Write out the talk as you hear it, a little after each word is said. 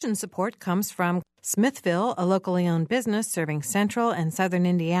Support comes from Smithville, a locally owned business serving central and southern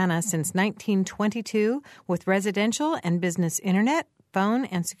Indiana since 1922 with residential and business internet, phone,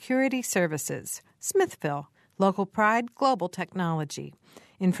 and security services. Smithville, local pride, global technology.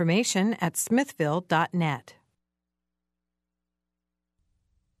 Information at smithville.net.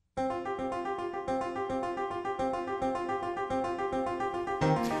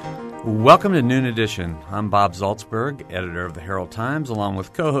 Welcome to Noon Edition. I'm Bob Zaltzberg, editor of the Herald Times, along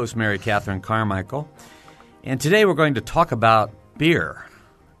with co-host Mary Catherine Carmichael. And today we're going to talk about beer.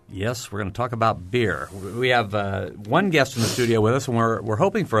 Yes, we're going to talk about beer. We have one guest in the studio with us, and we're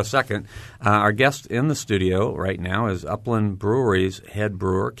hoping for a second. Our guest in the studio right now is Upland Brewery's head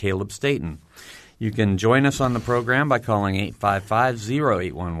brewer, Caleb Staten. You can join us on the program by calling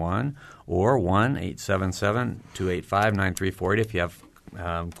 855-0811 or 1-877-285-9348 if you have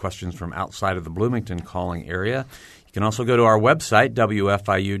questions from outside of the Bloomington calling area. You can also go to our website,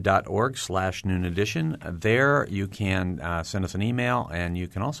 wfiu.org/noonedition. There you can send us an email, and you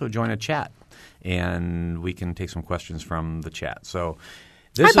can also join a chat, and we can take some questions from the chat. So,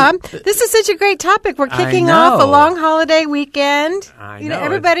 Hi, Bob. This is such a great topic. We're kicking off a long holiday weekend. I know.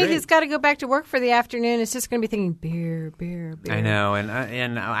 Everybody who's got to go back to work for the afternoon is just going to be thinking beer. I know, and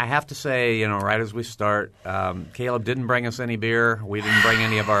I have to say, right as we start, Caleb didn't bring us any beer. We didn't bring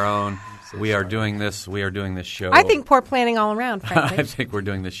any of our own. We are doing this show. I think poor planning all around, frankly. I think we're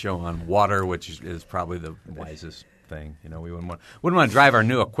doing this show on water, which is probably the wisest thing. We wouldn't want to drive our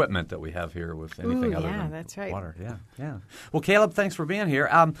new equipment that we have here with anything other than that's right. water. Yeah. Well, Caleb, thanks for being here.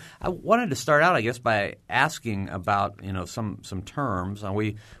 I wanted to start out, I guess, by asking about some terms.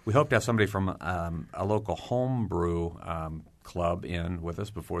 We hope to have somebody from a local home brew club in with us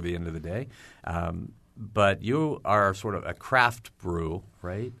before the end of the day. But you are sort of a craft brew,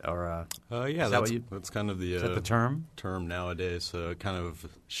 right? Or that's kind of the is that the term nowadays. Kind of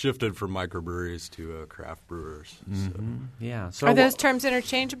shifted from microbreweries to craft brewers. Mm-hmm. Yeah. So are those terms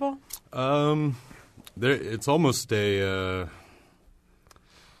interchangeable? It's almost a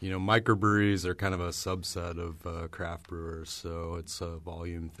microbreweries are kind of a subset of craft brewers, so it's a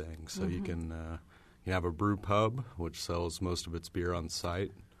volume thing. So you can have a brew pub which sells most of its beer on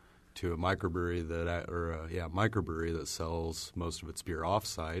site, to a microbrewery that sells most of its beer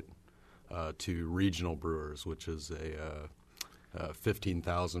off-site, to regional brewers, which is a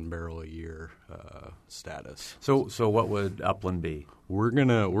 15,000 barrel a year status. So what would Upland be? We're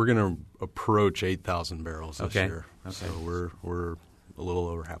gonna approach 8,000 barrels this year. Okay. So we're a little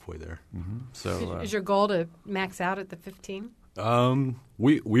over halfway there. Mm-hmm. So is your goal to max out at the 15?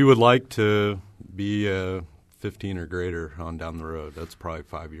 We would like to be 15 or greater on down the road. That's probably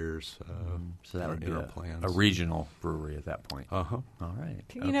 5 years. So that would be our plans. A regional brewery at that point. Uh-huh. All right.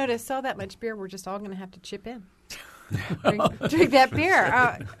 To sell that much beer, we're just all going to have to chip in. drink that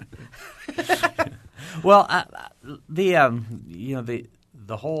beer. Well,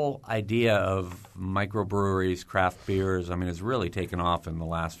 the whole idea of microbreweries, craft beers, has really taken off in the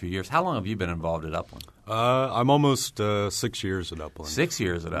last few years. How long have you been involved at Upland? I'm almost 6 years at Upland. 6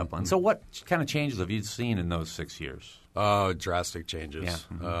 years at Upland. So what kind of changes have you seen in those 6 years? Drastic changes. Yeah.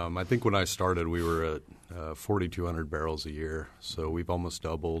 Mm-hmm. I think when I started, we were at 4,200 barrels a year, so we've almost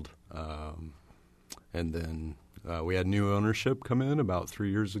doubled. And then we had new ownership come in about 3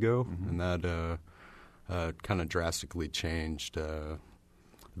 years ago, and that kind of drastically changed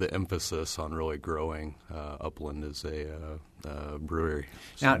the emphasis on really growing Upland as a brewery.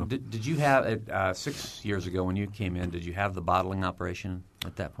 Now, did you have 6 years ago when you came in? Did you have the bottling operation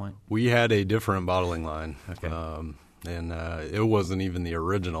at that point? We had a different bottling line, okay, and it wasn't even the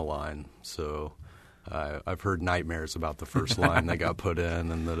original line. So I've heard nightmares about the first line that got put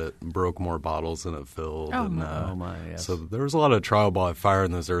in, and that it broke more bottles than it filled. Oh, my! Yes. So there was a lot of trial by fire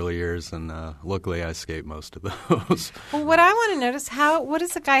in those early years, and luckily I escaped most of those. Well, what I want to notice, what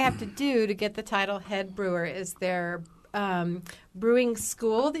does a guy have to do to get the title head brewer? Is there brewing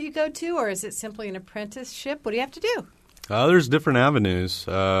school that you go to, or is it simply an apprenticeship? What do you have to do? There's different avenues.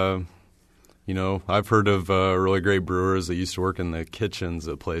 I've heard of really great brewers that used to work in the kitchens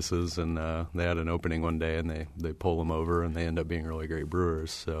at places, and they had an opening one day, and they pull them over, and they end up being really great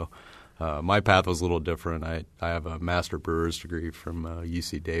brewers. So my path was a little different. I have a master brewer's degree from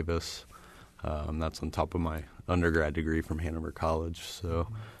UC Davis. That's on top of my undergrad degree from Hanover College. So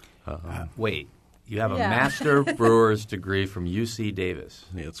wait. You have a master brewer's degree from UC Davis.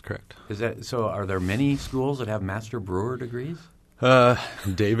 Yeah, that's correct. Is that so? Are there many schools that have master brewer degrees?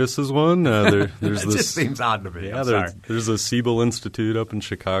 Davis is one. There's it this, just seems odd to me. Yeah, there's a Siebel Institute up in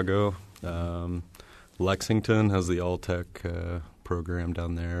Chicago. Lexington has the Alltech program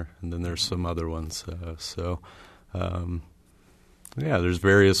down there, and then there's some other ones. Yeah, there's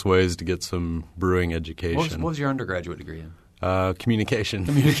various ways to get some brewing education. What was your undergraduate degree in? Communication.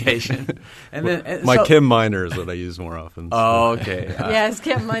 Communication. And then My chem minor is what I use more often. So. Oh, okay. Yes,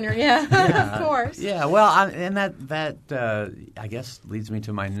 chem minor. Yeah, of course. Yeah, well, and that I guess leads me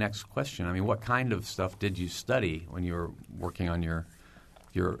to my next question. I mean, what kind of stuff did you study when you were working on your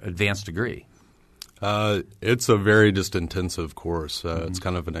advanced degree? It's a very just intensive course. It's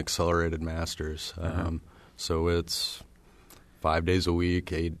kind of an accelerated master's. So it's 5 days a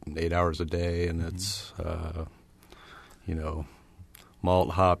week, eight hours a day, and it's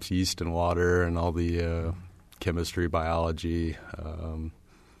malt, hops, yeast, and water, and all the chemistry, biology, and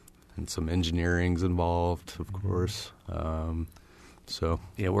some engineering's involved, of course. So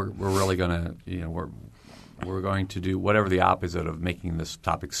yeah, we're really going to we're going to do whatever the opposite of making this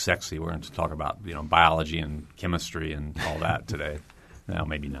topic sexy. We're going to talk about biology and chemistry and all that today. No,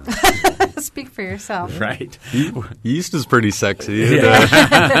 maybe not. Speak for yourself. Right. Yeast is pretty sexy.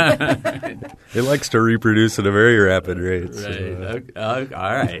 Yeah. It likes to reproduce at a very rapid rate. Right. So.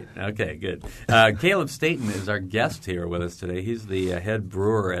 All right. Okay, good. Caleb Staten is our guest here with us today. He's the head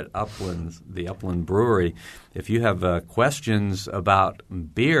brewer at the Upland Brewery. If you have questions about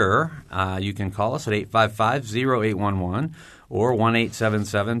beer, you can call us at 855-0811 or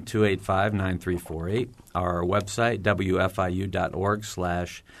 1-877-285-9348. Our website,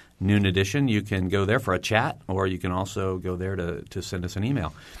 wfiu.org/noon edition. You can go there for a chat, or you can also go there to send us an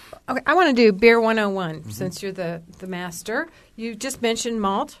email. Okay, I want to do Beer 101 since you're the master. You just mentioned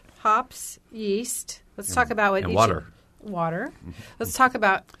malt, hops, yeast. Let's talk about what and each water. Water. Let's talk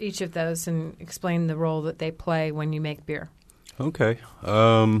about each of those and explain the role that they play when you make beer. Okay.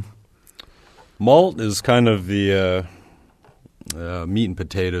 Malt is kind of the meat and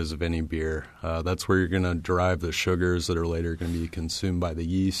potatoes of any beer. That's where you're going to derive the sugars that are later going to be consumed by the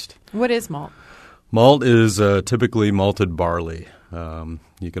yeast. What is malt? Malt is typically malted barley.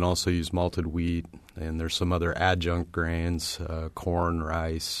 You can also use malted wheat, and there's some other adjunct grains, corn,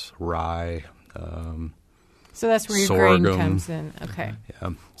 rice, rye. So that's where your sorghum. grain comes in. Okay. Yeah.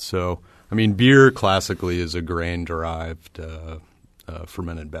 So, I mean, beer classically is a grain-derived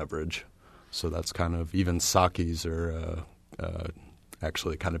fermented beverage. So that's kind of, even sakis are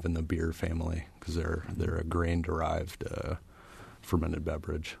actually kind of in the beer family because they're a grain-derived fermented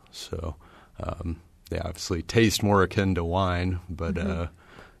beverage. So they obviously taste more akin to wine, but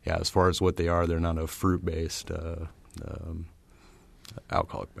as far as what they are, they're not a fruit-based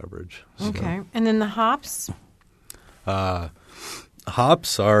alcoholic beverage. So. Okay. And then the hops?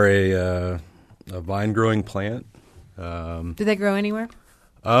 Hops are a vine-growing plant. Do they grow anywhere?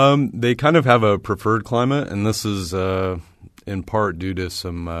 They kind of have a preferred climate, and this is in part due to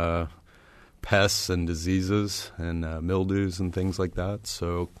some pests and diseases and mildews and things like that.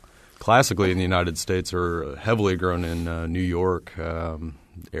 So classically in the United States are heavily grown in New York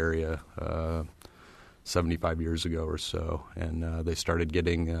area 75 years ago or so, and they started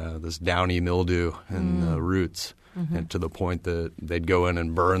getting this downy mildew in the roots, and to the point that they'd go in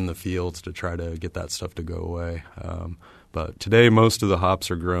and burn the fields to try to get that stuff to go away. But today most of the hops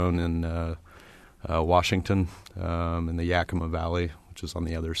are grown in Washington, in the Yakima Valley, which is on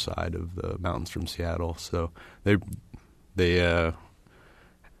the other side of the mountains from Seattle. So they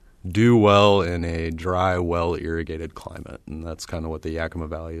do well in a dry, well-irrigated climate, and that's kind of what the Yakima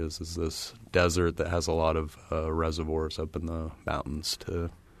Valley is this desert that has a lot of reservoirs up in the mountains to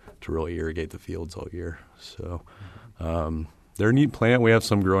really irrigate the fields all year. So they're a neat plant. We have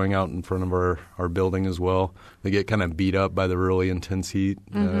some growing out in front of our building as well. They get kind of beat up by the really intense heat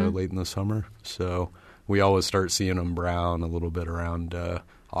late in the summer, so we always start seeing them brown a little bit around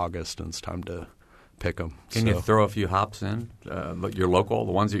August, and it's time to pick them. Can you throw a few hops in? Your local,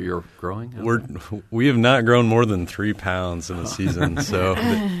 the ones that you're growing? We have not grown more than 3 pounds in a season, so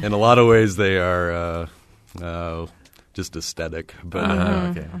in a lot of ways they are just aesthetic.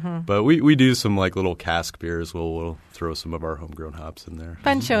 But but we do some like little cask beers. We'll throw some of our homegrown hops in there.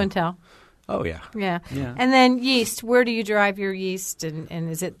 Fun show and tell. Oh, yeah. Yeah. And then yeast. Where do you derive your yeast? And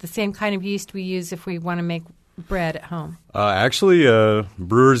is it the same kind of yeast we use if we want to make bread at home? Actually,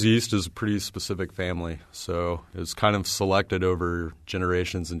 brewer's yeast is a pretty specific family. So it's kind of selected over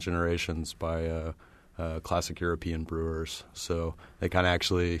generations and generations by classic European brewers. So they kind of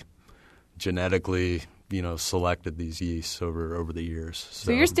actually genetically selected these yeasts over the years.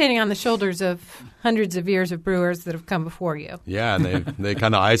 So you're standing on the shoulders of hundreds of years of brewers that have come before you. Yeah, and they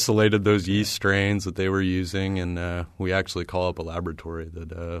kind of isolated those yeast strains that they were using, and we actually call up a laboratory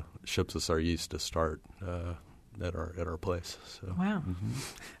that ships us our yeast to start at our place. So. Wow.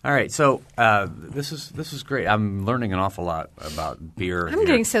 All right, so this is great. I'm learning an awful lot about beer. I'm here.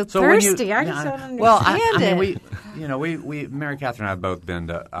 getting so when thirsty. I just don't understand well, I it. mean, we Mary Catherine and I have both been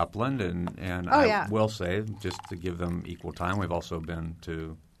to Upland, and Oh, I yeah. will say, just to give them equal time, we've also been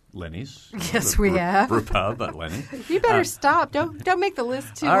to Lenny's. Yes, we have. Brew pub at Lenny. You better stop. Don't make the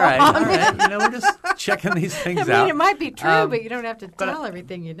list too All right, long. all right. We're just checking these things I mean, out. it might be true, but you don't have to but tell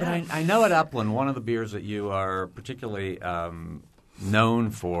everything you know. But I know at Upland, one of the beers that you are particularly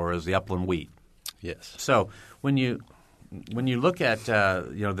known for is the Upland wheat. Yes. So when you look at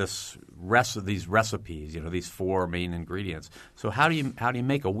these recipes, these 4 main ingredients. So how do you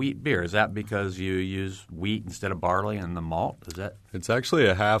make a wheat beer? Is that because you use wheat instead of barley in the malt? Is that? It's actually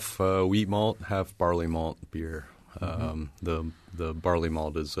a half wheat malt, half barley malt beer. The barley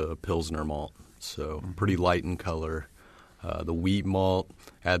malt is a Pilsner malt, so pretty light in color. The wheat malt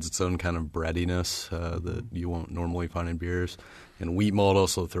adds its own kind of breadiness that you won't normally find in beers. And wheat malt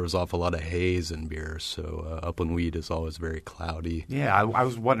also throws off a lot of haze in beers, so Upland wheat is always very cloudy. Yeah, I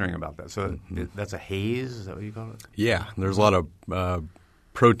was wondering about that. So that's a haze? Is that what you call it? Yeah, there's a lot of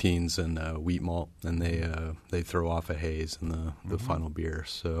proteins in wheat malt, and they throw off a haze in the final beer.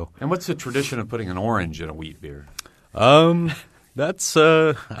 So, and what's the tradition of putting an orange in a wheat beer? That's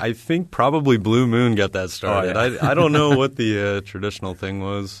I think probably Blue Moon got that started. Oh, yeah. I don't know what the traditional thing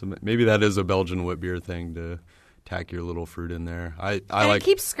was. Maybe that is a Belgian wit beer thing to tack your little fruit in there. And it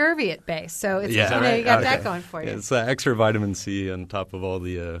keeps scurvy at base, so it's you got that going for you. Yeah, it's extra vitamin C on top of all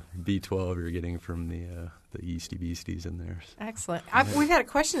the B12 you're getting from the yeasty beasties in there. Excellent. We've got a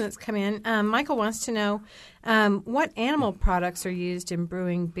question that's come in. Michael wants to know what animal products are used in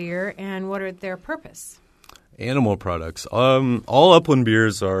brewing beer and what are their purpose? Animal products. All Upland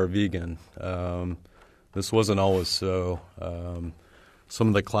beers are vegan. This wasn't always so. Some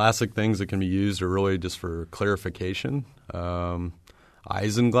of the classic things that can be used are really just for clarification.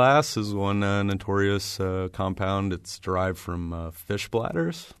 Isinglass is one notorious compound. It's derived from fish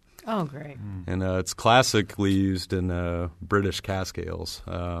bladders. Oh, great. And it's classically used in British cask ales.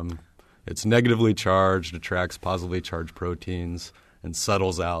 It's negatively charged, attracts positively charged proteins, and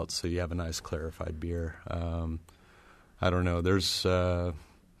settles out, so you have a nice clarified beer. I don't know. There's some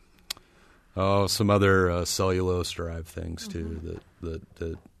other cellulose-derived things too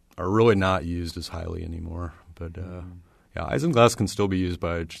that are really not used as highly anymore. But yeah, isinglass can still be used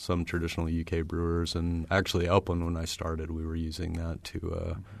by some traditional UK brewers, and actually Upland, when I started, we were using that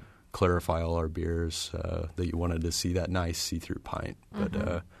to clarify all our beers. That you wanted to see that nice see-through pint,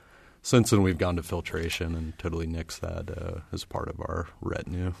 but. Since then, we've gone to filtration and totally nixed that as part of our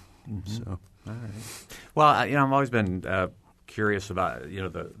retinue. So, all right. Well, I've always been curious about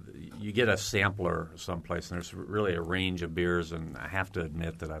you get a sampler someplace, and there's really a range of beers, and I have to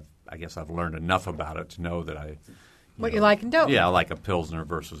admit that I guess I've learned enough about it to know that you like and don't. Yeah, I like a Pilsner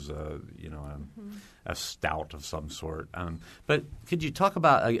versus a stout of some sort. But could you talk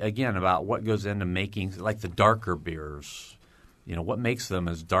about what goes into making like the darker beers? What makes them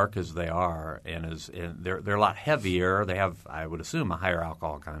as dark as they are, and they're a lot heavier. They have, I would assume, a higher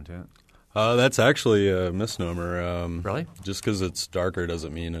alcohol content. That's actually a misnomer. Really? Just because it's darker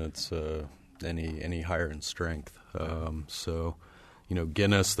doesn't mean it's any higher in strength. So,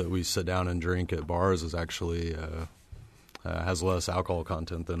 Guinness that we sit down and drink at bars is actually has less alcohol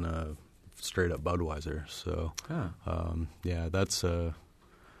content than straight up Budweiser. So, yeah, that's.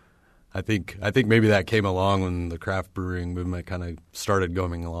 I think maybe that came along when the craft brewing movement kind of started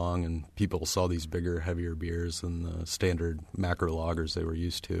going along, and people saw these bigger, heavier beers than the standard macro lagers they were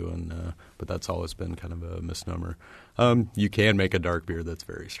used to. And but that's always been kind of a misnomer. You can make a dark beer that's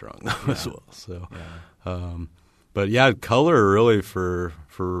very strong as well. So, but yeah, color really for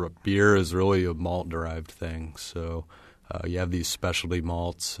beer is really a malt derived thing. So you have these specialty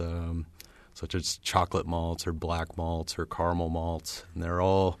malts, such as chocolate malts or black malts or caramel malts, and they're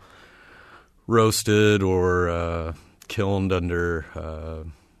all roasted or kilned while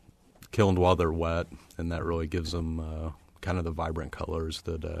they're wet, and that really gives them kind of the vibrant colors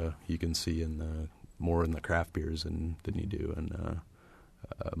that you can see more in the craft beers than you do in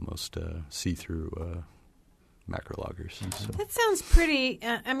most see-through macro lagers. So. That sounds pretty.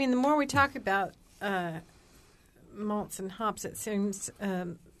 The more we talk about malts and hops, it seems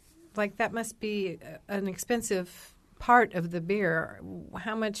like that must be an expensive part of the beer.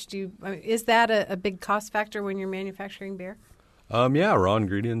 How much is that a big cost factor when you're manufacturing beer? Yeah, raw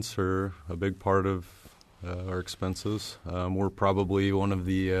ingredients are a big part of our expenses. We're probably one of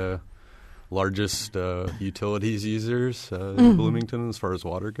the largest utilities users in Bloomington as far as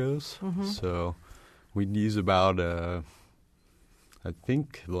water goes. So we use about I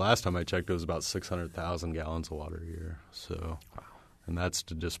think the last time I checked, it was about 600,000 gallons of water a year. So, and that's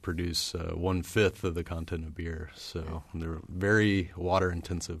to just produce 1/5 of the content of beer. So they're a very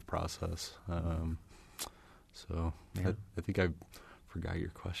water-intensive process. I think I forgot your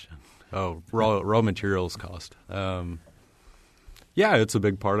question. Oh, raw materials cost. Yeah, it's a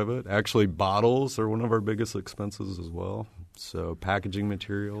big part of it. Actually, bottles are one of our biggest expenses as well. So packaging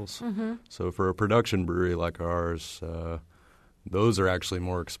materials. Mm-hmm. So for a production brewery like ours, those are actually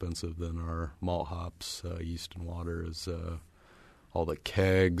more expensive than our malt hops, yeast and water. Is all the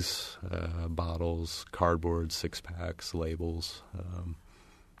kegs, bottles, cardboard, 6-packs, labels.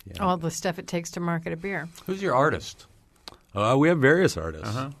 All the stuff it takes to market a beer. Who's your artist? We have various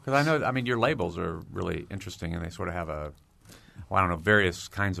artists. Because I know, your labels are really interesting, and they sort of have various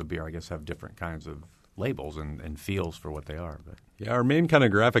kinds of beer, I guess, have different kinds of labels and feels for what they are. But yeah, our main kind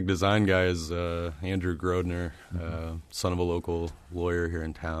of graphic design guy is Andrew Grodner, son of a local lawyer here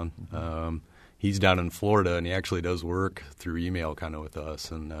in town. He's down in Florida, and he actually does work through email kind of with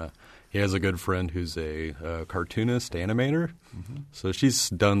us. And he has a good friend who's a cartoonist, animator. Mm-hmm. So she's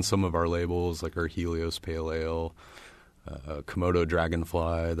done some of our labels, like our Helios Pale Ale, Komodo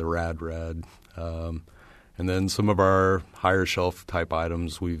Dragonfly, the Rad Red. And then some of our higher shelf type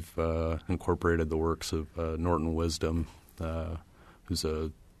items, we've incorporated the works of Norton Wisdom, who's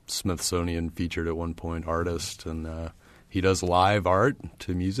a Smithsonian featured at one point artist, and he does live art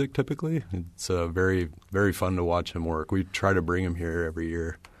to music typically. It's very, very fun to watch him work. We try to bring him here every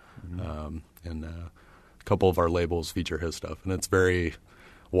year, and a couple of our labels feature his stuff, and it's very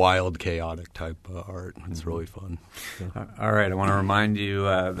wild, chaotic type art. It's really fun. So. All right, I want to remind you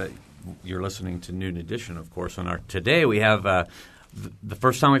that you're listening to Noon Edition, of course. Today we have the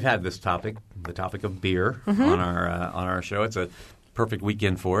first time we've had this topic, the topic of beer, on our show. It's a perfect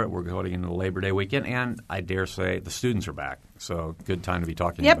weekend for it. We're going into the Labor Day weekend, and I dare say the students are back. So good time to be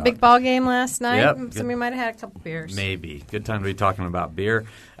talking about. Yep, big ball game last night. Yep, some of you might have had a couple beers. Maybe. Good time to be talking about beer.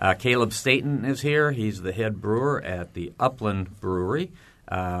 Caleb Staten is here. He's the head brewer at the Upland Brewery.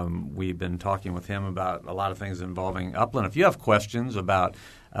 We've been talking with him about a lot of things involving Upland. If you have questions about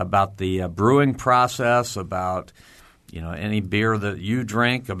the brewing process, about any beer that you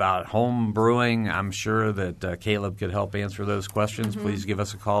drink, about home brewing, I'm sure that Caleb could help answer those questions. Mm-hmm. Please give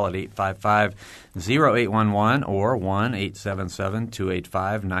us a call at 855-0811 or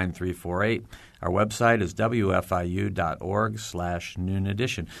 1-877-285-9348. Our website is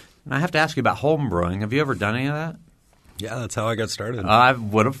wfiu.org/noonedition. And I have to ask you about home brewing. Have you ever done any of that? Yeah, that's how I got started. I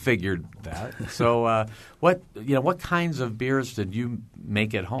would have figured that. So, what kinds of beers did you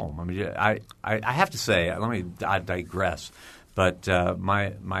make at home? I mean, I have to say, I digress. But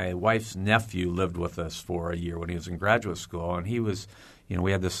my wife's nephew lived with us for a year when he was in graduate school, and he was,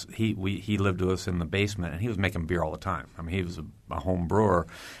 we had this. He lived with us in the basement, and he was making beer all the time. I mean, he was a home brewer,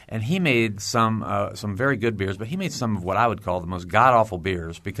 and he made some very good beers, but he made some of what I would call the most god awful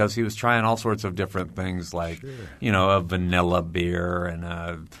beers because he was trying all sorts of different things, like a vanilla beer and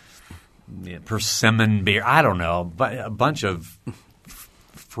a persimmon beer. I don't know, but a bunch of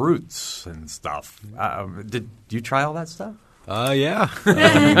fruits and stuff. Did you try all that stuff? Yeah.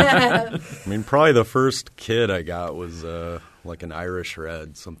 I mean, probably the first kid I got was like an Irish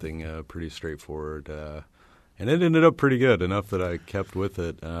Red, something pretty straightforward. And it ended up pretty good, enough that I kept with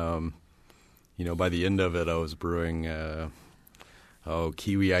it. By the end of it, I was brewing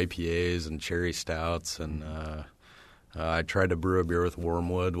kiwi IPAs and cherry stouts, and I tried to brew a beer with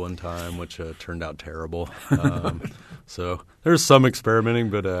wormwood one time, which turned out terrible. So there's some experimenting,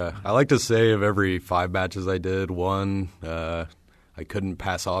 but I like to say of every 5 batches I did, one I couldn't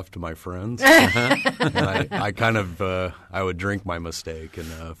pass off to my friends. And I kind of I would drink my mistake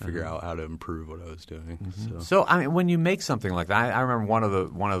and figure out how to improve what I was doing. Mm-hmm. So I mean, when you make something like that, I remember one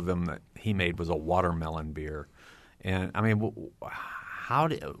of them that he made was a watermelon beer, and I mean,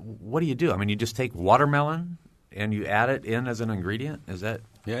 what do you do? I mean, you just take watermelon and you add it in as an ingredient? Is that?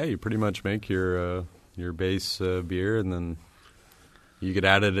 Yeah, you pretty much make your base beer, and then you could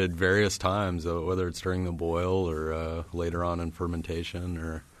add it at various times, whether it's during the boil or later on in fermentation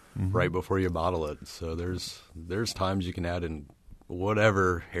or right before you bottle it. So there's times you can add in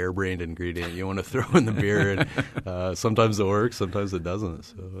whatever harebrained ingredient you want to throw in the beer, and sometimes it works, sometimes it doesn't.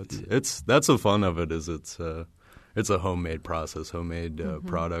 So that's the fun of it. Is it's a homemade process, homemade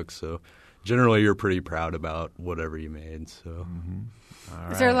product. So generally, you're pretty proud about whatever you made. So,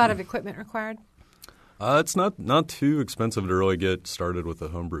 Is there a lot of equipment required? It's not too expensive to really get started with a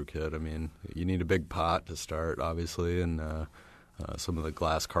homebrew kit. I mean, you need a big pot to start, obviously, and some of the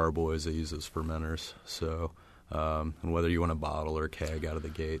glass carboys they use as fermenters. So, and whether you want a bottle or keg out of the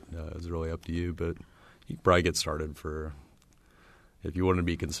gate is really up to you. But you can probably get started for if you want to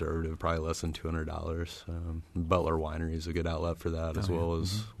be conservative, probably less than $200. Butler Winery is a good outlet for that, as well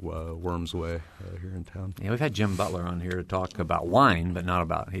as Worms Way here in town. Yeah, we've had Jim Butler on here to talk about wine, but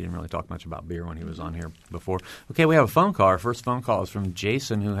he didn't really talk much about beer when he was on here before. Okay, we have a phone call. Our first phone call is from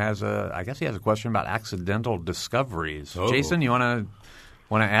Jason, who has I guess he has a question about accidental discoveries. Oh. Jason, you want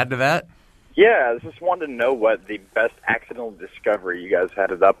to add to that? Yeah, I just wanted to know what the best accidental discovery you guys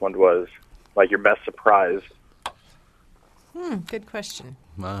had at Upland was, like your best surprise. Good question.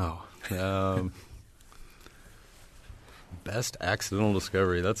 Wow. Best accidental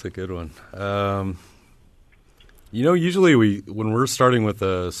discovery. That's a good one. Usually when we're starting with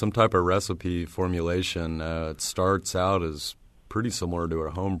some type of recipe formulation, it starts out as pretty similar to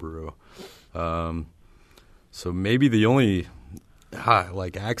a home brew. So maybe the only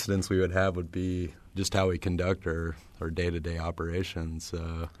accidents we would have would be just how we conduct our day-to-day operations.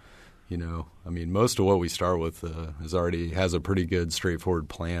 Most of what we start with has a pretty good, straightforward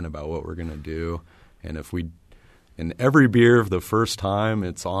plan about what we're going to do. And in every beer the first time,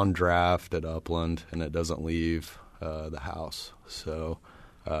 it's on draft at Upland and it doesn't leave the house. So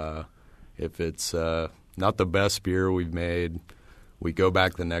if it's not the best beer we've made, we go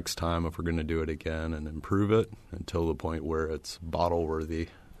back the next time if we're going to do it again and improve it until the point where it's bottle worthy.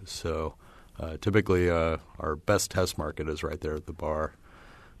 So typically our best test market is right there at the bar.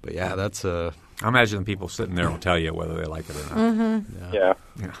 But yeah, that's I imagine people sitting there will tell you whether they like it or not. Mm-hmm. Yeah.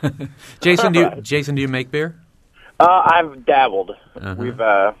 Jason, do you make beer? I've dabbled.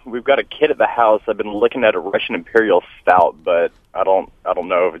 Uh-huh. We've got a kit at the house. I've been looking at a Russian Imperial Stout, but I don't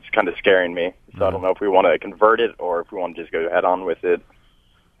know if it's kind of scaring me. So I don't know if we want to convert it or if we want to just go head on with it.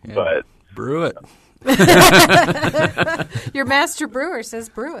 Yeah. But brew it. Your master brewer says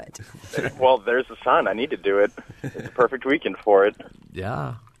brew it. Well, there's the sign. I need to do it. It's a perfect weekend for it.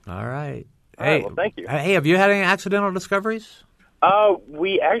 Yeah. All right. Hey, well, thank you. Hey, have you had any accidental discoveries?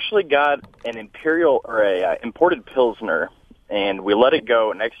 We actually got an imported Pilsner, and we let it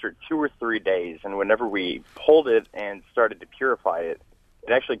go an extra 2 or 3 days. And whenever we pulled it and started to purify it,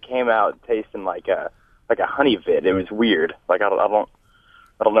 it actually came out tasting like a honey vid. It was weird. Like I don't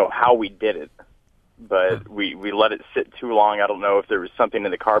know how we did it, but we let it sit too long. I don't know if there was something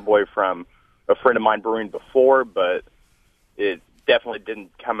in the carboy from a friend of mine brewing before, but it definitely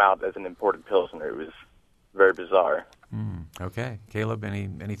didn't come out as an imported Pilsner. It was very bizarre. Okay. Caleb,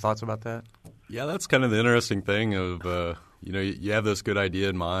 any thoughts about that? Yeah, that's kind of the interesting thing of, you have this good idea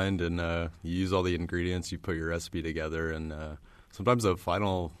in mind and you use all the ingredients, you put your recipe together, and sometimes the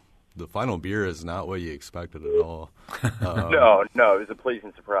final beer is not what you expected at all. No, it was a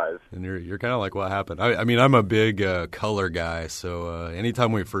pleasing surprise. And you're kind of like, what happened? I'm a big color guy, so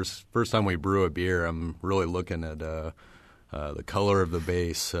anytime first time we brew a beer, I'm really looking at the color of the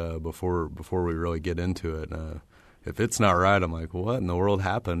base before we really get into it. If it's not right, I'm like, what in the world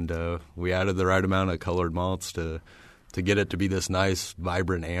happened? We added the right amount of colored malts to get it to be this nice,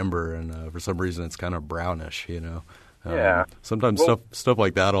 vibrant amber, and for some reason it's kind of brownish, Yeah. Sometimes stuff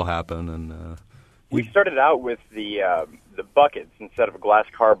like that will happen, and we started out with the buckets instead of a glass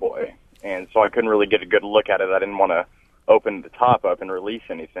carboy, and so I couldn't really get a good look at it. I didn't want to open the top up and release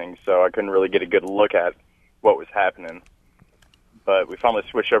anything, so I couldn't really get a good look at what was happening. But we finally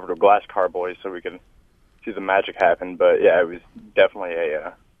switched over to a glass carboy so we could see the magic happen. But yeah, it was definitely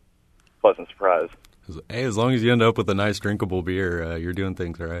a pleasant surprise. Hey, as long as you end up with a nice drinkable beer, you're doing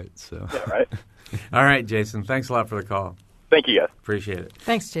things right. So. Yeah, right. All right, Jason. Thanks a lot for the call. Thank you, guys. Appreciate it.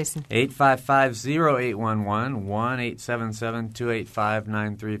 Thanks, Jason. 855-0811,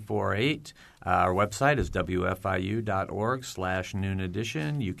 1-877-285-9348. Our website is wfiu.org/noon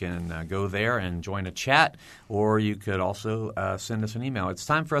edition. You can go there and join a chat, or you could also send us an email. It's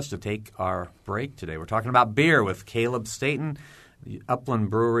time for us to take our break today. We're talking about beer with Caleb Staten, the Upland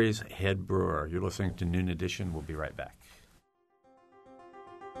Brewery's head brewer. You're listening to Noon Edition. We'll be right back.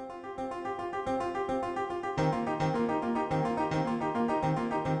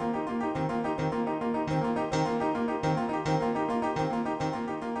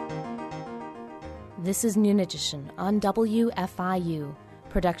 This is Noon Edition on WFIU.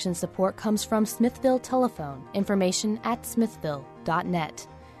 Production support comes from Smithville Telephone. Information at smithville.net.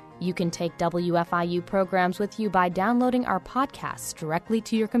 You can take WFIU programs with you by downloading our podcasts directly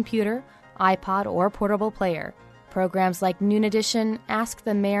to your computer, iPod, or portable player. Programs like Noon Edition, Ask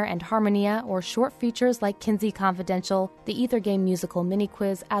the Mayor and Harmonia, or short features like Kinsey Confidential, the Ether Game musical mini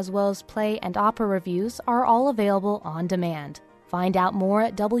quiz, as well as play and opera reviews are all available on demand. Find out more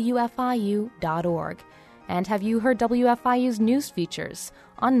at WFIU.org. And have you heard WFIU's news features?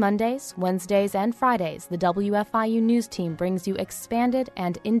 On Mondays, Wednesdays, and Fridays, the WFIU news team brings you expanded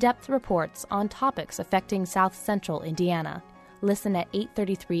and in-depth reports on topics affecting South Central Indiana. Listen at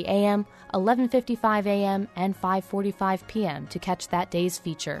 8:33 a.m., 11:55 a.m., and 5:45 p.m. to catch that day's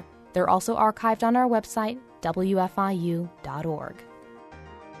feature. They're also archived on our website, wfiu.org.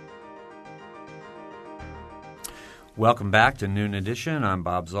 Welcome back to Noon Edition. I'm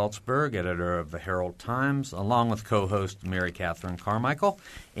Bob Zaltzberg, editor of the Herald-Times, along with co-host Mary Catherine Carmichael.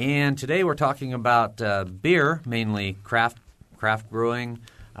 And today we're talking about beer, mainly craft brewing,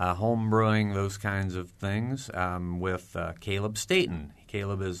 home brewing, those kinds of things, with Caleb Staten.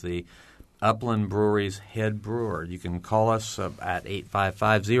 Caleb is the Upland Brewery's head brewer. You can call us at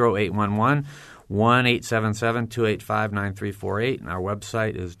 855-0811, 1-877-285-9348, and our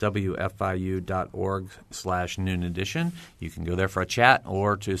website is wfiu.org/noon edition. You can go there for a chat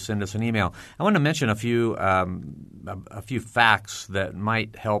or to send us an email. I want to mention a few facts that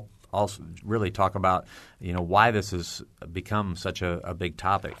might help also really talk about why this has become such a big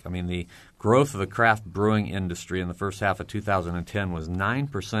topic. I mean, the growth of the craft brewing industry in the first half of 2010 was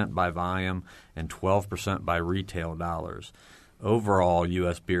 9% by volume and 12% by retail dollars. Overall,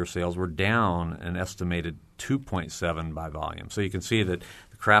 U.S. beer sales were down an estimated 2.7 by volume. So you can see that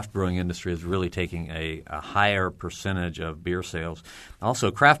the craft brewing industry is really taking a higher percentage of beer sales. Also,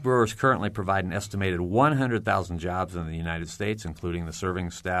 craft brewers currently provide an estimated 100,000 jobs in the United States, including the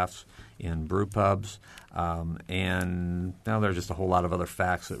serving staffs in brew pubs. And now there's just a whole lot of other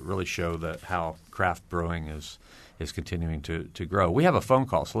facts that really show that how craft brewing is continuing to grow. We have a phone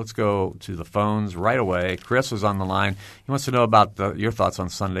call, so let's go to the phones right away. Chris is on the line. He wants to know about your thoughts on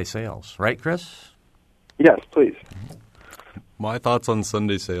Sunday sales. Right, Chris? Yes, please. My thoughts on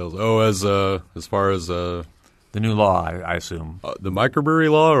Sunday sales. As far as the new law, I assume. The microbrewery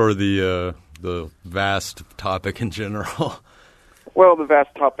law or the vast topic in general? Well, the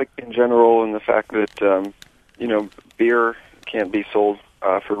vast topic in general and the fact that, beer can't be sold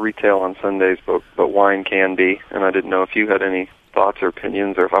for retail on Sundays, but wine can be. And I didn't know if you had any thoughts or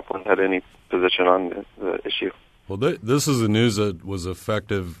opinions or if Upland had any position on the issue. Well, this is the news that was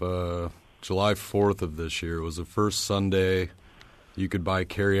effective July 4th of this year. It was the first Sunday you could buy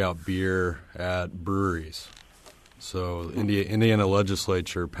carry-out beer at breweries. So the Indiana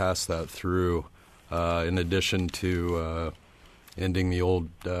legislature passed that through in addition to ending the old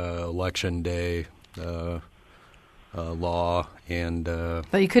election day law, and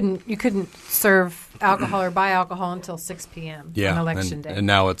but you couldn't serve alcohol or buy alcohol until 6 p.m. on election day. And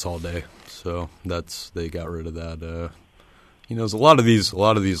now it's all day. So they got rid of that. A lot of these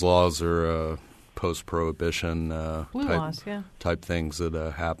laws are post-prohibition type things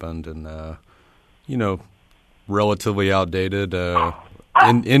that happened, and relatively outdated.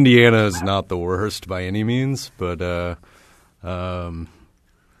 Indiana is not the worst by any means, but as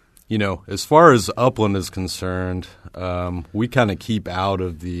far as Upland is concerned, we kind of keep out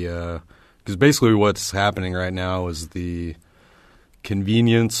of the because basically what's happening right now is the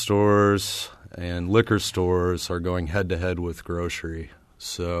convenience stores and liquor stores are going head-to-head with grocery.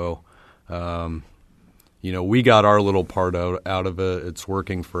 So, we got our little part out of it. It's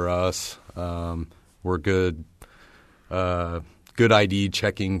working for us. We're good ID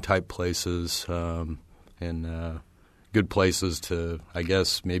checking type places and good places to, I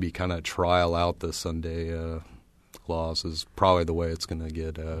guess, maybe kind of trial out the Sunday laws is probably the way it's going to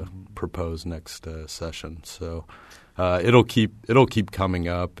get proposed next session. So it'll keep coming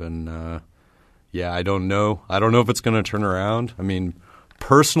up, and I don't know. I don't know if it's going to turn around. I mean,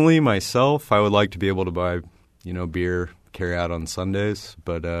 personally, myself, I would like to be able to buy, beer carry out on Sundays,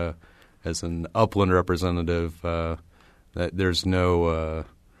 but as an Upland representative, there's no.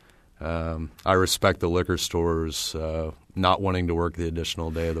 I respect the liquor stores not wanting to work the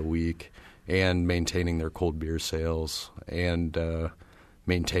additional day of the week and maintaining their cold beer sales and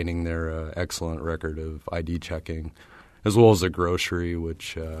maintaining their excellent record of ID checking, as well as the grocery,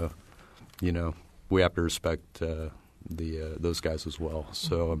 which we have to respect those guys as well.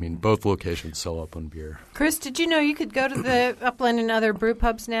 So, I mean, both locations sell Upland beer. Chris, did you know you could go to the Upland and other brew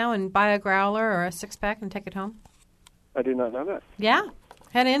pubs now and buy a growler or a six-pack and take it home? I did not know that. Yeah.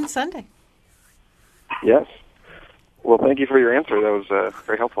 Head in Sunday. Yes. Well, thank you for your answer. That was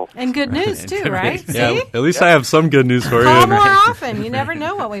very helpful. And good news, too, right? Yeah, See? at least I have some good news for you. Call more often. You never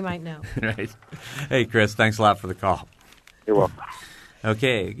know what we might know. Right. Hey, Chris, thanks a lot for the call. You're welcome.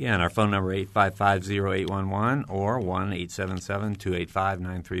 Okay, again, our phone number 855-0811 or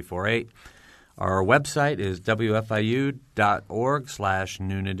 1-877-285-9348. Our website is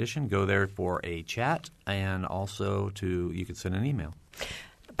wfiu.org/noon edition. Go there for a chat, and also you can send an email.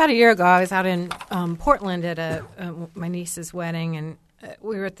 About a year ago, I was out in Portland at my niece's wedding, and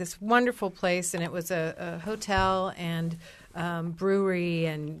we were at this wonderful place, and it was a hotel and brewery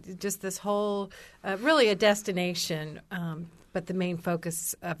and just this whole really a destination but the main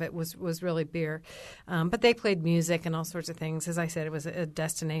focus of it was really beer. But they played music and all sorts of things. As I said, it was a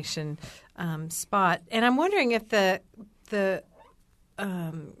destination spot. And I'm wondering if the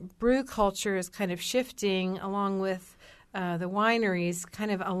brew culture is kind of shifting along with the wineries,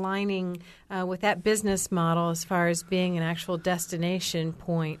 kind of aligning with that business model as far as being an actual destination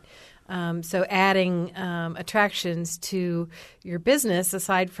point. So adding attractions to your business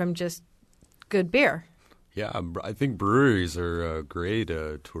aside from just good beer. Yeah, I think breweries are great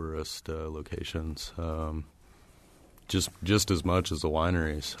tourist locations, just as much as the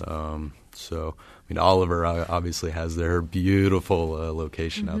wineries. So, I mean, Oliver obviously has their beautiful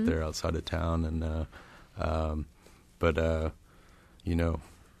location out there outside of town, and but you know,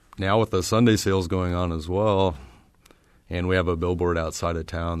 now with the Sunday sales going on as well, and we have a billboard outside of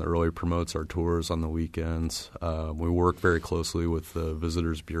town that really promotes our tours on the weekends. We work very closely with the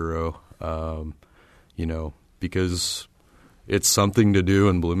Visitors Bureau. You know, because it's something to do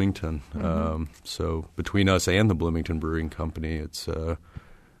in Bloomington. So between us and the Bloomington Brewing Company, it's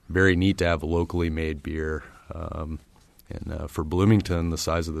very neat to have locally made beer. And for Bloomington, the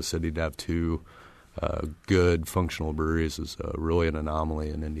size of the city, to have two good functional breweries is really an anomaly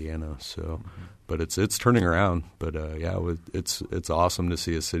in Indiana. So, but it's turning around. But yeah, it's awesome to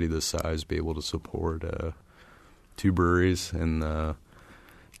see a city this size be able to support two breweries. And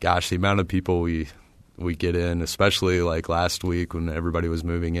gosh, the amount of people we get in, especially like last week when everybody was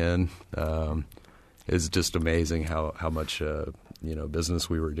moving in, is just amazing how much business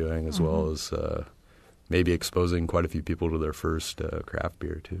we were doing, as well as maybe exposing quite a few people to their first craft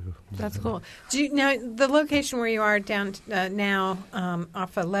beer too. That's cool. Now the location where you are down now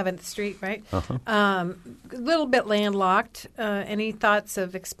off 11th Street, right? A little bit landlocked. Any thoughts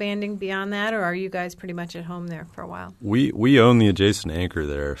of expanding beyond that, or are you guys pretty much at home there for a while? We own the adjacent anchor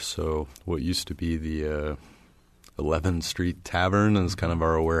there, so what used to be the 11th Street Tavern is kind of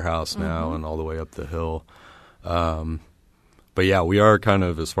our warehouse now, and all the way up the hill. But yeah, we are kind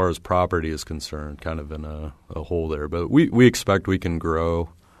of, as far as property is concerned, kind of in a hole there. But we expect we can grow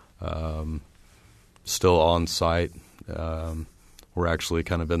still on site. We're actually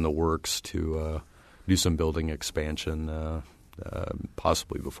kind of in the works to do some building expansion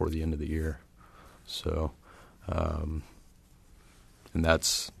possibly before the end of the year. So, and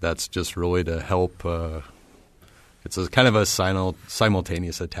that's just really to help. It's a kind of a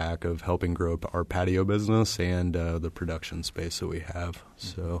simultaneous attack of helping grow our patio business and the production space that we have.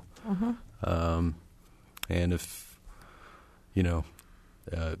 So, and if,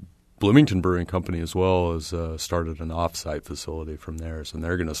 Bloomington Brewing Company as well has started an off-site facility from theirs, and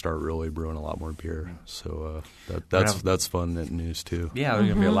they're going to start really brewing a lot more beer. So that's fun news too. Yeah,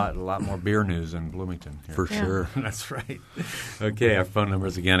 there's going to be a lot more beer news in Bloomington here. For sure. That's right. Okay, our phone number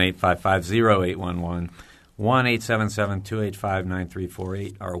is again 855-0811.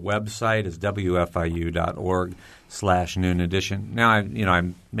 1-877-285-9348. Our website is wfiu.org/noon edition. Now, I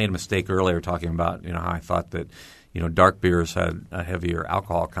made a mistake earlier talking about how I thought that dark beers had a heavier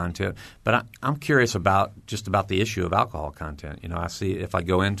alcohol content, but I'm curious about the issue of alcohol content. I see if I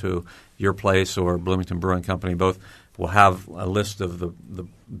go into your place or Bloomington Brewing Company, both will have a list of the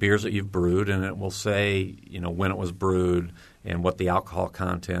beers that you've brewed, and it will say when it was brewed and what the alcohol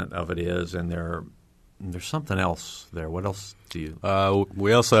content of it is, and there's something else there. What else do you?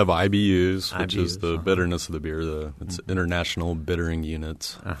 We also have IBUs, which is the bitterness of the beer. It's international bittering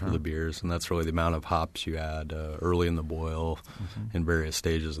units for the beers, and that's really the amount of hops you add early in the boil, in various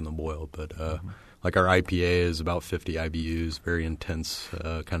stages in the boil. But like our IPA is about 50 IBUs, very intense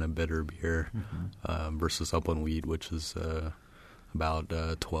kind of bitter beer, versus Upland Wheat, which is about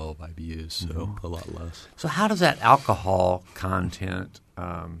 12 IBUs, so a lot less. So how does that alcohol content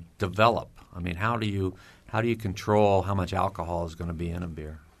develop? I mean, how do you control how much alcohol is going to be in a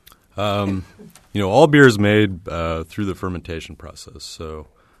beer? All beer is made through the fermentation process. So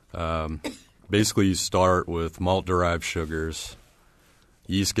basically you start with malt-derived sugars.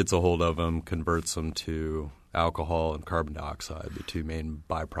 Yeast gets a hold of them, converts them to alcohol and carbon dioxide, the two main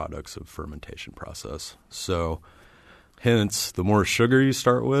byproducts of fermentation process. So hence, the more sugar you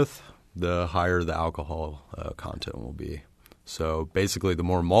start with, the higher the alcohol content will be. So basically, the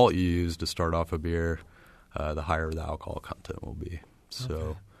more malt you use to start off a beer, the higher the alcohol content will be.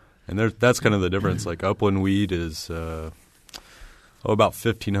 So, and that's kind of the difference. Like Upland Wheat is about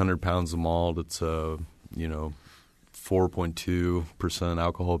 1,500 pounds of malt. It's 4.2%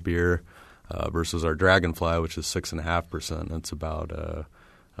 alcohol beer versus our Dragonfly, which is 6.5%. It's about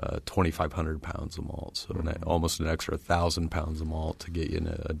 2,500 pounds of malt. So almost an extra 1,000 pounds of malt to get you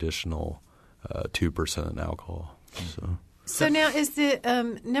an additional 2% alcohol. So now, is the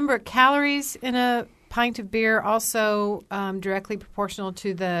number of calories in a pint of beer also directly proportional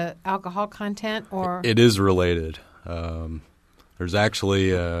to the alcohol content, or it is related? There's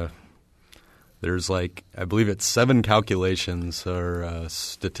actually there's like, I believe it's 7 calculations or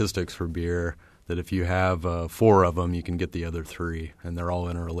statistics for beer that if you have 4 of them, you can get the other 3, and they're all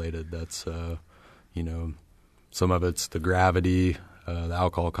interrelated. That's some of it's the gravity, the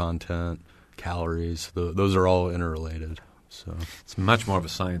alcohol content, calories. Those are all interrelated. So it's much more of a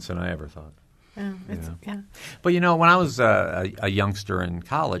science than I ever thought. yeah. But when I was a youngster in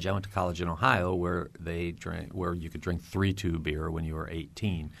college, I went to college in Ohio where you could drink 3-2 beer when you were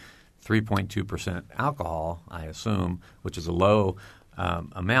 18, 3.2% alcohol, I assume, which is a low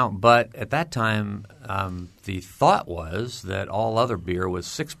amount. But at that time, the thought was that all other beer was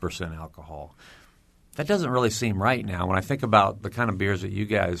 6% alcohol. That doesn't really seem right now. When I think about the kind of beers that you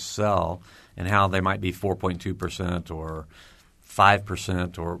guys sell and how they might be 4.2% or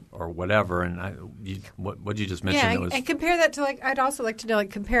 5% or whatever, and what you just mentioned. Yeah, and compare that to I'd also like to know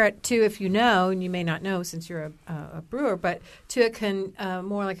compare it to, if you know, and you may not know since you're a brewer, but to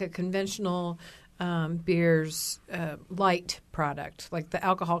more like a conventional beer's light product, like the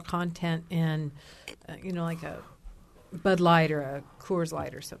alcohol content in like a Bud Light or a Coors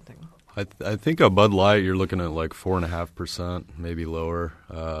Light or something. I think a Bud Light you're looking at like 4.5%, maybe lower.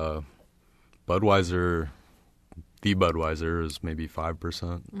 Budweiser. The Budweiser is maybe 5%,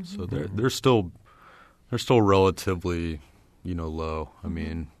 mm-hmm. So they're still relatively low. I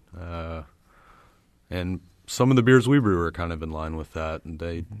mean, and some of the beers we brew are kind of in line with that, and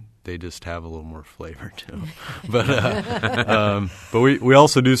they just have a little more flavor to them. But we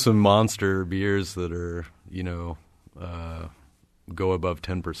also do some monster beers that are go above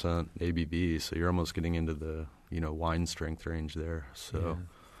 10% ABV, so you're almost getting into the wine strength range there. So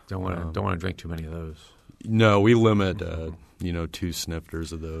don't want to drink too many of those. No, we limit 2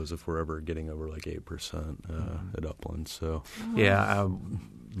 snifters of those if we're ever getting over like 8% at Upland. So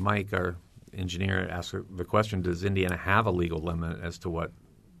Mike, our engineer, asked the question: does Indiana have a legal limit as to what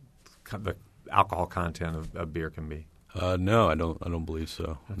the alcohol content of beer can be? No, I don't believe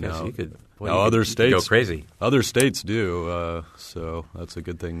so. Okay, no, so you could. Other states go crazy. Other states do, so that's a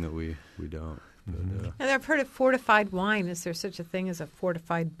good thing that we don't. Mm-hmm. But, and I've heard of fortified wine. Is there such a thing as a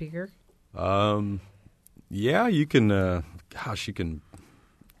fortified beer? Yeah, you can. You can.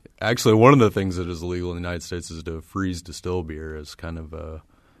 Actually, one of the things that is illegal in the United States is to freeze distilled beer as kind of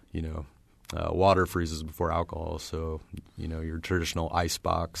water freezes before alcohol. So your traditional ice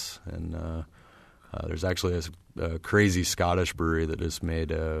box, and there's actually a crazy Scottish brewery that has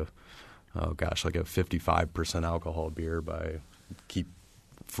made like a 55% alcohol beer by keep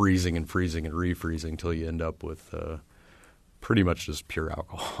freezing and freezing and refreezing until you end up with pretty much just pure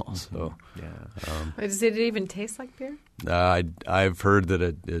alcohol. So, does it even taste like beer? I've heard that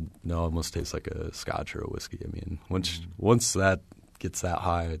it almost tastes like a Scotch or a whiskey. I mean, once that gets that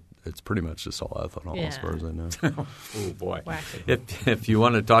high, it's pretty much just all ethanol, as far as I know. Oh boy! If you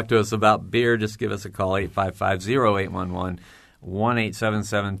want to talk to us about beer, just give us a call 855-0811.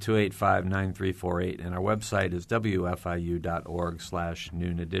 1-877-285-9348, and our website is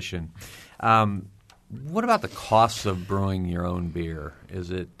wfiu.org/noon edition. What about the costs of brewing your own beer? Is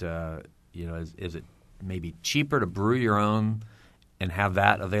it is it maybe cheaper to brew your own and have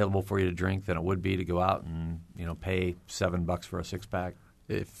that available for you to drink than it would be to go out and pay $7 for a 6-pack?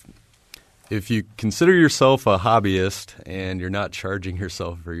 If you consider yourself a hobbyist and you're not charging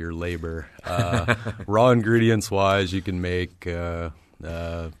yourself for your labor, raw ingredients wise, you can make a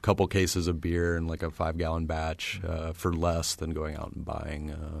couple cases of beer in like a 5-gallon batch for less than going out and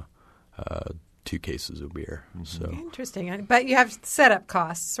buying 2 cases of beer. So interesting. But you have setup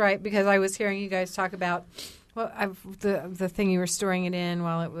costs, right? Because I was hearing you guys talk about the thing you were storing it in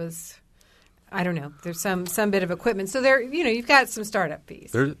while it was, I don't know. There's some bit of equipment. So there, you've got some startup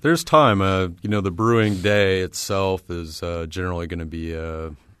fees. There's time. The brewing day itself is generally going to be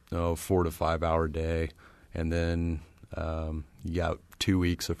a 4 to 5 hour day, and then you got 2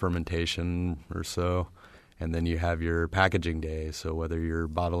 weeks of fermentation or so. And then you have your packaging day. So whether you're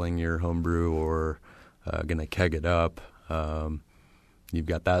bottling your home brew or going to keg it up, you've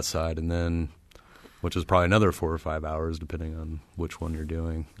got that side. And then, which is probably another 4 or 5 hours, depending on which one you're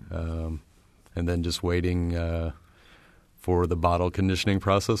doing. And then just waiting for the bottle conditioning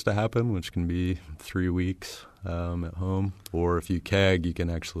process to happen, which can be 3 weeks at home. Or if you keg, you can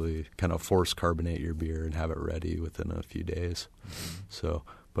actually kind of force carbonate your beer and have it ready within a few days. Mm-hmm. So,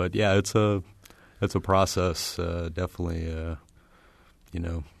 but yeah, it's a process, definitely,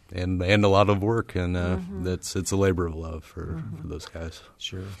 and a lot of work, and it's a labor of love for those guys.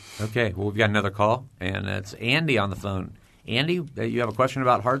 Sure. Okay. Well, we've got another call, and it's Andy on the phone. Andy, you have a question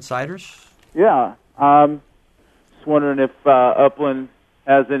about hard ciders? Yeah. Just wondering if Upland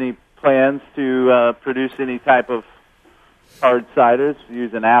has any plans to produce any type of hard ciders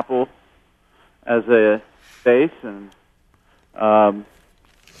using apple as a base, and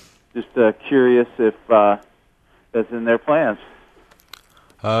just curious if that's in their plans.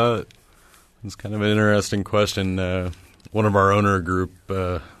 It's kind of an interesting question. One of our owner group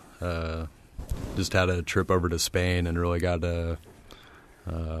just had a trip over to Spain and really got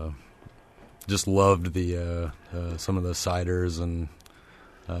just loved the some of the ciders and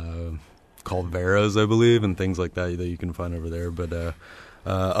called Veras, I believe, and things like that you can find over there. But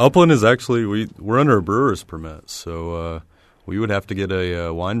Upland is actually we're under a brewer's permit, so we would have to get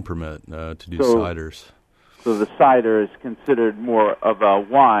a wine permit to do ciders. So the cider is considered more of a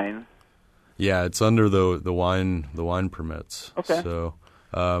wine. Yeah, it's under the wine permits. Okay. So,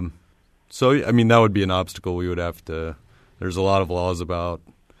 I mean, that would be an obstacle. We would have to. There's a lot of laws about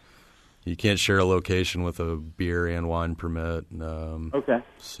you can't share a location with a beer and wine permit. Okay.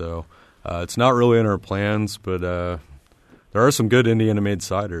 So it's not really in our plans, but there are some good Indiana-made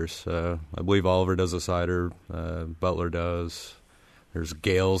ciders. I believe Oliver does a cider. Butler does. There's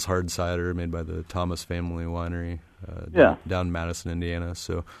Gale's hard cider made by the Thomas Family Winery down in Madison, Indiana.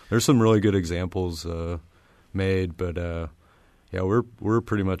 So there's some really good examples made, but we're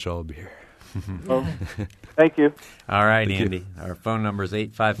pretty much all beer. Well, thank you. All right, Thank Andy. you. Our phone number is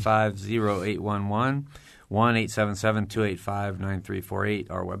 855-0811,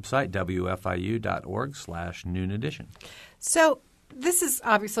 1-877-285-9348. Our website, wfiu.org/noon edition. So this is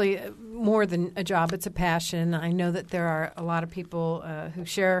obviously more than a job. It's a passion. I know that there are a lot of people who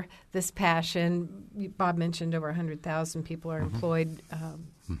share this passion. Bob mentioned over 100,000 people are employed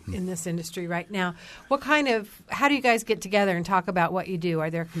in this industry right now. How do you guys get together and talk about what you do? Are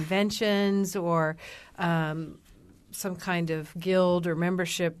there conventions or some kind of guild or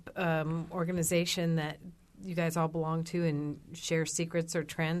membership organization that you guys all belong to and share secrets or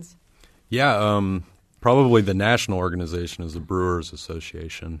trends? Yeah, probably the national organization is the Brewers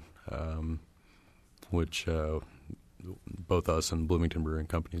Association, which both us and Bloomington Brewing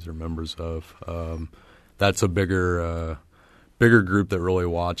Companies are members of. That's a bigger group that really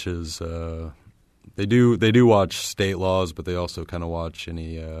watches. They do watch state laws, but they also kind of watch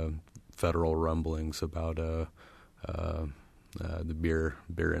any federal rumblings about the beer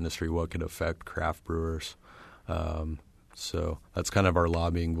industry, what could affect craft brewers. So that's kind of our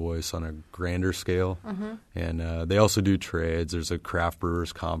lobbying voice on a grander scale. Mm-hmm. And they also do trades. There's a craft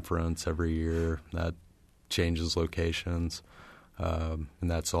brewers conference every year that changes locations. And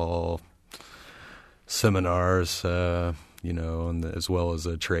that's all seminars, and as well as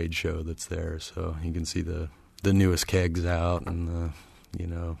a trade show that's there. So you can see the newest kegs out and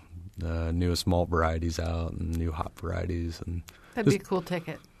the newest malt varieties out and new hop varieties. And that'd be a cool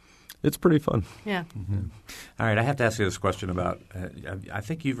ticket. It's pretty fun. Yeah. Mm-hmm. All right, I have to ask you this question about I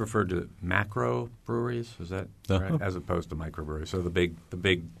think you've referred to macro breweries. Is that right? As opposed to microbreweries, so the big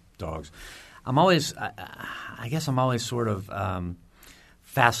dogs. I guess I'm always sort of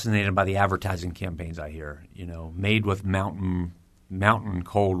fascinated by the advertising campaigns I hear. Made with mountain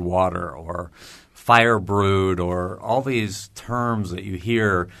cold water or fire brewed or all these terms that you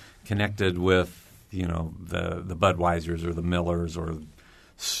hear connected with the Budweisers or the Millers or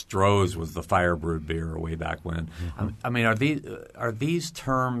Stroh's was the fire brewed beer way back when. Mm-hmm. I mean, are these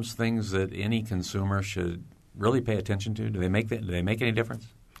terms things that any consumer should really pay attention to? Do they make any difference?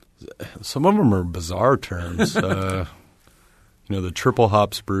 Some of them are bizarre terms. The triple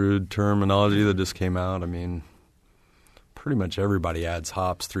hops brewed terminology that just came out. I mean, pretty much everybody adds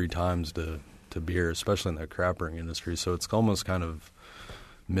hops 3 times to beer, especially in the craft brewing industry. So it's almost kind of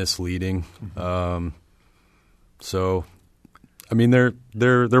misleading. Mm-hmm. I mean,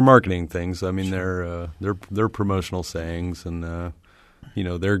 they're marketing things. I mean, they're promotional sayings, and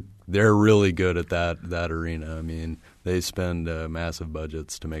they're really good at that arena. I mean, they spend massive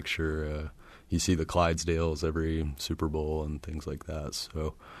budgets to make sure you see the Clydesdales every Super Bowl and things like that.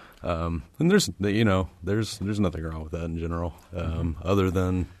 So, and there's nothing wrong with that in general, other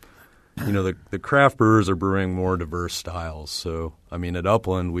than the craft brewers are brewing more diverse styles. So, I mean, at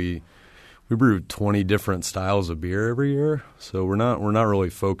Upland we brew 20 different styles of beer every year, so we're not really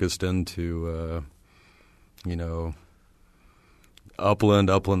focused into Upland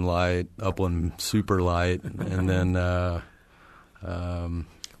Light, Upland Super Light, and then.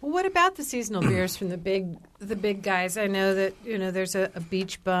 Well, what about the seasonal beers from the big guys? I know that there's a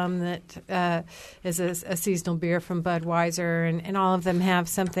Beach Bum that is a seasonal beer from Budweiser, and all of them have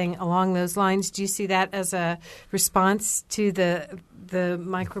something along those lines. Do you see that as a response to the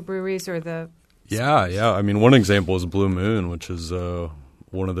microbreweries or the? Yeah. I mean, one example is Blue Moon, which is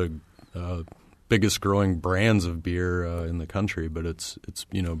one of the biggest growing brands of beer in the country, but it's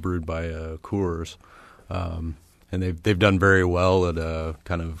brewed by Coors, and they've done very well at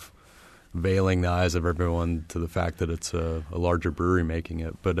kind of veiling the eyes of everyone to the fact that it's a larger brewery making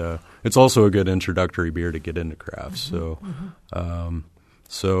it. But it's also a good introductory beer to get into craft.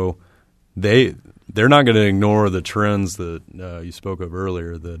 So they're not going to ignore the trends that you spoke of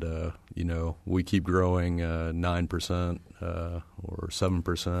earlier. That we keep growing 9% or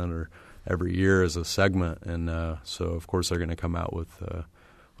 7% or every year as a segment, and so of course they're going to come out with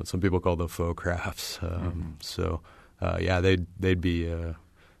what some people call the faux crafts. They'd be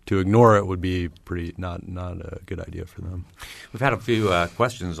to ignore it would be pretty not a good idea for them. We've had a few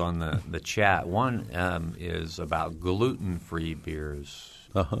questions on the chat. One is about gluten-free beers.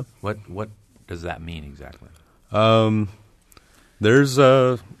 What does that mean exactly? There's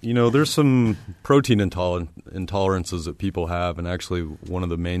some protein intolerances that people have, and actually one of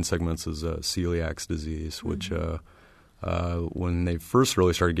the main segments is celiac disease, which when they first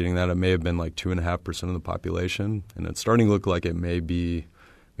really started getting that, it may have been like 2.5% of the population, and it's starting to look like it may be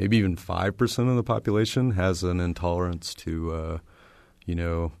maybe even 5% of the population has an intolerance to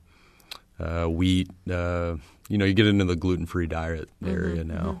wheat. You get into the gluten-free diet area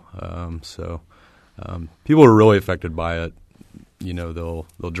now, so people are really affected by it. They'll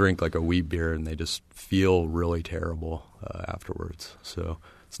drink like a wheat beer and they just feel really terrible afterwards. So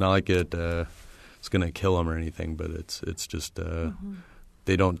it's not like it's going to kill them or anything, but it's just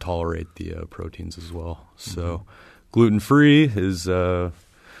they don't tolerate the proteins as well. So gluten-free is right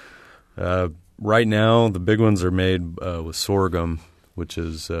now the big ones are made with sorghum, which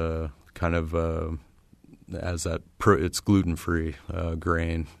is kind of as that it's gluten-free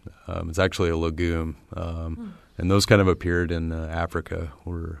grain. It's actually a legume. And those kind of appeared in Africa,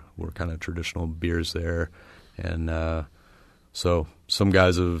 were kind of traditional beers there. And so some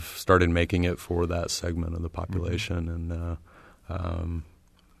guys have started making it for that segment of the population. And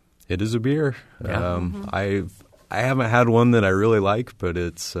it is a beer. I haven't had one that I really like, but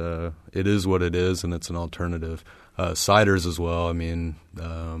it is what it is, and it's an alternative. Ciders as well. I mean,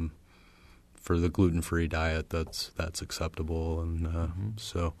 for the gluten-free diet, that's acceptable. And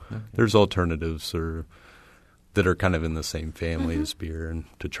so there's alternatives that are kind of in the same family as beer, and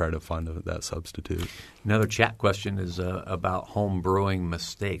to try to find that substitute. Another chat question is about home brewing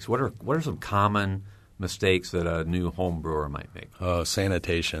mistakes. What are some common mistakes that a new home brewer might make?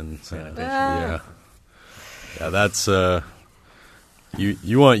 Sanitation. Yeah, that's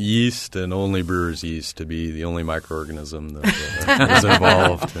you want yeast and only brewer's yeast to be the only microorganism that is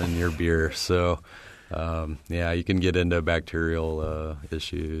involved in your beer. So you can get into bacterial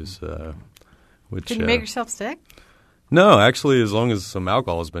issues. Can you make yourself sick? No, actually, as long as some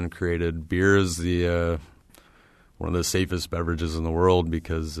alcohol has been created, beer is one of the safest beverages in the world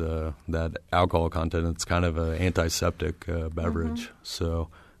because that alcohol content, it's kind of an antiseptic beverage. So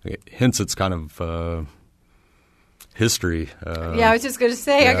hence it's kind of history. I was just going to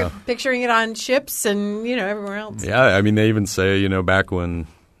say, I kept picturing it on ships and, everywhere else. Yeah, I mean, they even say, back when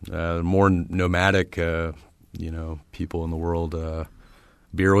more nomadic, people in the world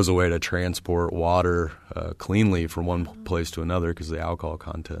beer was a way to transport water cleanly from one place to another because of the alcohol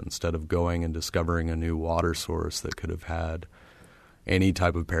content, instead of going and discovering a new water source that could have had any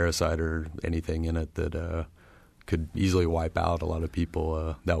type of parasite or anything in it that could easily wipe out a lot of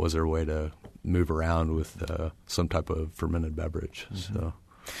people. That was their way to move around with some type of fermented beverage. So.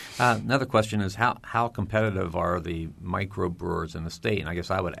 Another question is how competitive are the microbrewers in the state? And I guess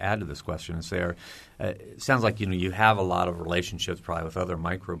I would add to this question and say, it sounds like you have a lot of relationships probably with other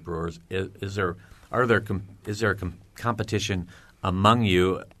microbrewers. Is there competition among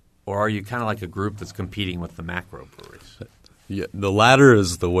you, or are you kind of like a group that's competing with the macro breweries? Yeah, the latter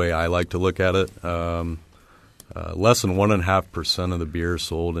is the way I like to look at it. Less than 1.5% of the beer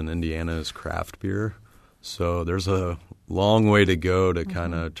sold in Indiana is craft beer. So there's a long way to go to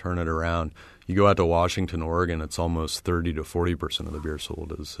kind of turn it around. You go out to Washington, Oregon, it's almost 30 to 40% of the beer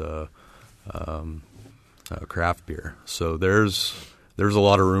sold is craft beer. So there's a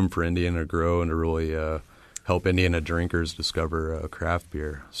lot of room for Indiana to grow and to really help Indiana drinkers discover craft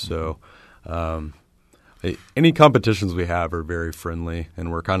beer. So any competitions we have are very friendly,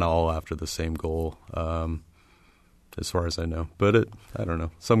 and we're kind of all after the same goal. As far as I know. But I don't know.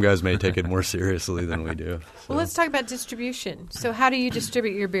 Some guys may take it more seriously than we do. So. Well, let's talk about distribution. So how do you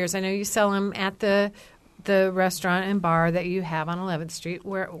distribute your beers? I know you sell them at the restaurant and bar that you have on 11th Street.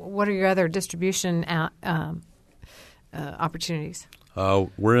 What are your other distribution opportunities?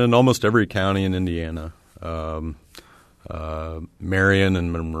 We're in almost every county in Indiana. Marion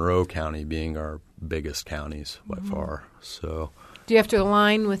and Monroe County being our biggest counties by far. So Do you have to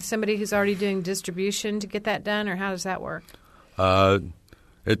align with somebody who's already doing distribution to get that done, or how does that work?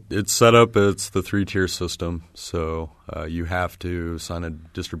 It's set up. It's the 3-tier system. So you have to sign a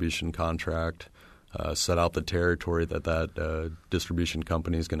distribution contract, set out the territory that distribution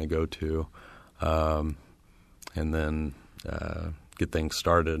company is going to go to, and then get things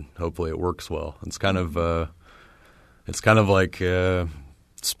started. Hopefully, it works well. It's kind of like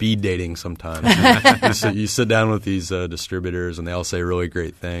speed dating sometimes. You sit down with these distributors, and they all say really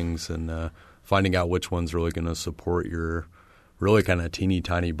great things, and finding out which one's really going to support your really kind of teeny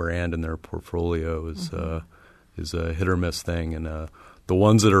tiny brand in their portfolio is a hit or miss thing. And the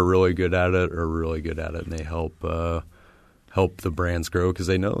ones that are really good at it are really good at it, and they help the brands grow because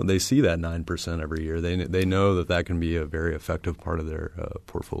they see that 9% every year. They know that can be a very effective part of their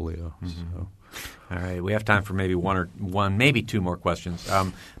portfolio. So. All right, we have time for maybe one, maybe two more questions.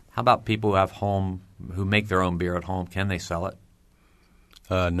 How about people who make their own beer at home? Can they sell it?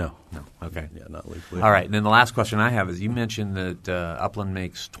 No. Okay. Yeah, not legally. All right, and then the last question I have is you mentioned that Upland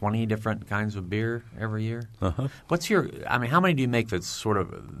makes 20 different kinds of beer every year. Uh-huh. How many do you make that's sort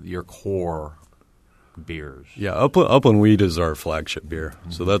of your core beers? Yeah, Upland Wheat is our flagship beer.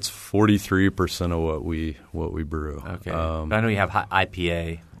 Mm-hmm. So that's 43% of what we brew. Okay. But I know you have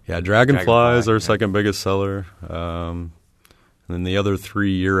IPA. Yeah, Dragonfly is our second biggest seller. And then the other 3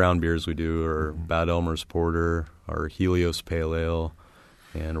 year-round beers we do are Bad Elmer's Porter, our Helios Pale Ale,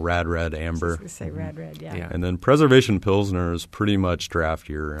 and Rad Red Amber. I was going to say Rad Red, yeah. And then Preservation Pilsner is pretty much draft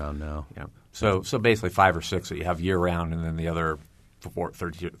year-round now. Yeah. So basically 5 or 6 that you have year-round, and then the other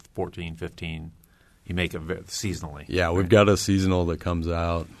 14, 15 you make it seasonally. Yeah, right? We've got a seasonal that comes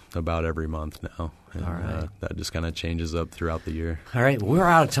out about every month now. And, all right. That just kind of changes up throughout the year. All right, we're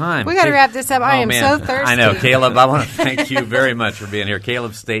out of time. We got to wrap this up. I am so thirsty. I know, Caleb. I want to thank you very much for being here.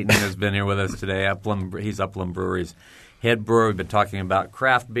 Caleb Staten has been here with us today. He's Upland Brewery's head brewer. We've been talking about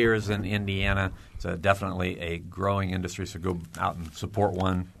craft beers in Indiana. It's definitely a growing industry, so go out and support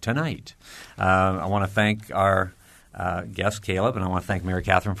one tonight. I want to thank our guest, Caleb, and I want to thank Mary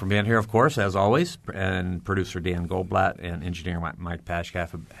Catherine for being here, of course, as always, and producer Dan Goldblatt and engineer Mike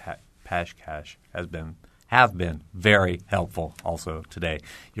Pashkash have been very helpful also today.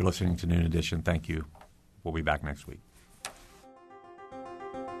 You're listening to Noon Edition. Thank you. We'll be back next week.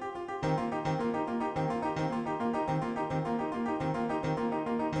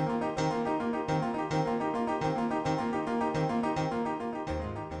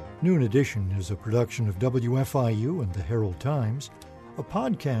 Noon Edition is a production of WFIU and the Herald-Times. A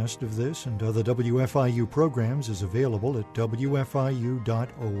podcast of this and other WFIU programs is available at wfiu.org.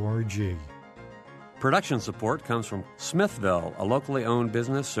 Production support comes from Smithville, a locally owned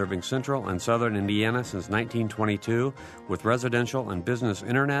business serving central and southern Indiana since 1922 with residential and business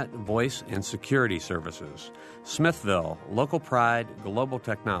internet, voice, and security services. Smithville, local pride, global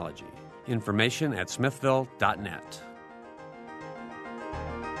technology. Information at smithville.net.